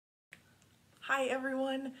Hi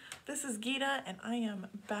everyone, this is Geeta and I am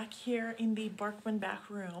back here in the Barkman back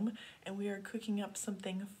room and we are cooking up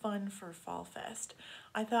something fun for Fall Fest.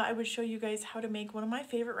 I thought I would show you guys how to make one of my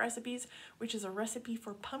favorite recipes, which is a recipe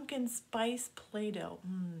for pumpkin spice Play-Doh.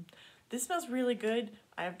 This smells really good.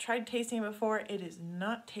 I have tried tasting it before. It is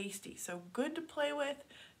not tasty, so good to play with,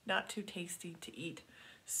 not too tasty to eat.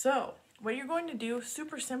 So what you're going to do,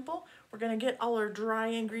 super simple, we're going to get all our dry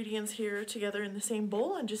ingredients here together in the same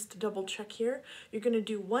bowl, and just to double check here, you're going to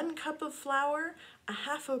do 1 cup of flour, a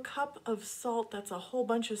half a cup of salt, that's a whole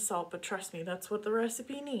bunch of salt, but trust me, that's what the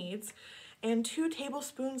recipe needs, and 2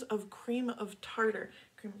 tablespoons of cream of tartar.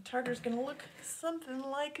 Cream of tartar is going to look something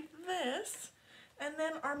like this. And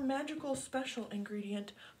then our magical special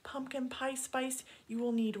ingredient, pumpkin pie spice, you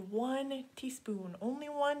will need 1 teaspoon, only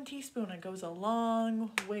 1 teaspoon. It goes a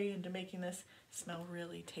long way into making this smell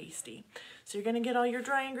really tasty. So you're gonna get all your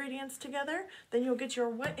dry ingredients together, then you'll get your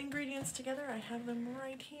wet ingredients together. I have them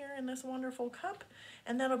right here in this wonderful cup.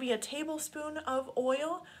 And that'll be a tablespoon of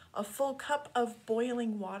oil, a full cup of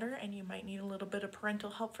boiling water, and you might need a little bit of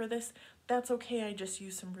parental help for this. That's okay, I just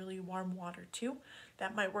use some really warm water too.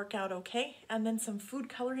 That might work out okay. And then some food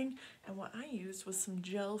coloring, and what I used was some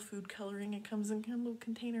gel food coloring. It comes in a little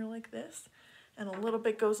container like this, and a little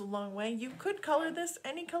bit goes a long way. You could color this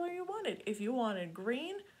any color you wanted. If you wanted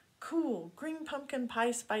green, cool, green pumpkin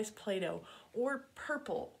pie spice Play-Doh, or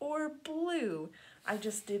purple, or blue. I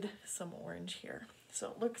just did some orange here. So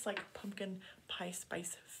it looks like pumpkin pie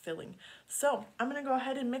spice filling. So I'm gonna go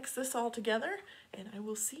ahead and mix this all together, and I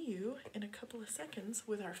will see you in a couple of seconds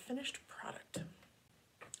with our finished product.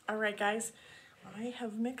 All right, guys, I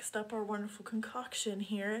have mixed up our wonderful concoction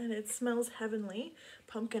here, and it smells heavenly.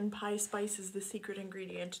 Pumpkin pie spice is the secret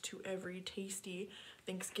ingredient to every tasty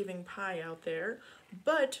Thanksgiving pie out there,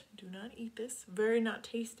 but do not eat this, very not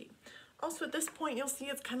tasty. Also, at this point, you'll see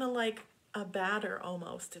it's kind of like a batter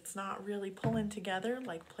almost. It's not really pulling together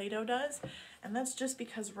like Play-Doh does, and that's just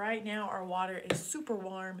because right now our water is super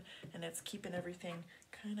warm and it's keeping everything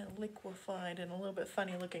kind of liquefied and a little bit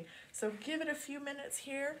funny looking. So give it a few minutes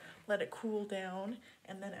here, let it cool down,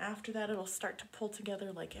 and then after that it'll start to pull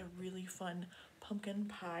together like a really fun pumpkin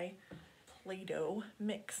pie Play-Doh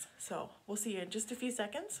mix. So we'll see you in just a few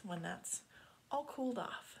seconds when that's all cooled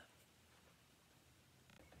off.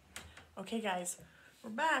 Okay guys, we're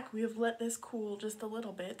back. We have let this cool just a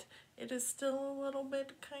little bit. It is still a little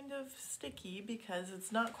bit kind of sticky because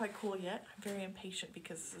it's not quite cool yet. I'm very impatient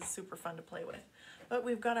because this is super fun to play with. But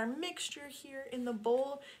we've got our mixture here in the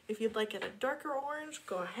bowl. If you'd like it a darker orange,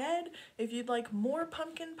 go ahead. If you'd like more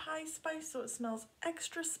pumpkin pie spice so it smells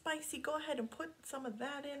extra spicy, go ahead and put some of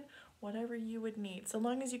that in. Whatever you would need, so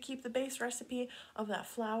long as you keep the base recipe of that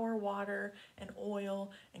flour, water, and oil,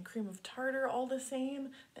 and cream of tartar all the same.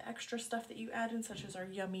 The extra stuff that you add in, such as our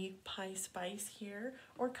yummy pie spice here,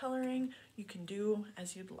 or coloring, you can do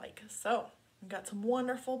as you'd like. So, I've got some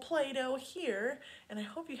wonderful Play-Doh here, and I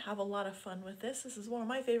hope you have a lot of fun with this. This is one of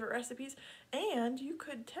my favorite recipes, and you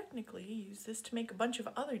could technically use this to make a bunch of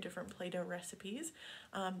other different Play-Doh recipes.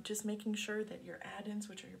 Just making sure that your add-ins,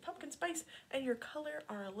 which are your pumpkin spice, and your color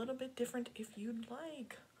are a little bit different if you'd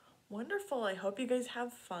like. Wonderful, I hope you guys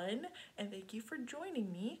have fun, and thank you for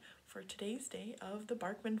joining me for today's day of the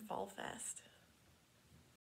Barkman Fall Fest.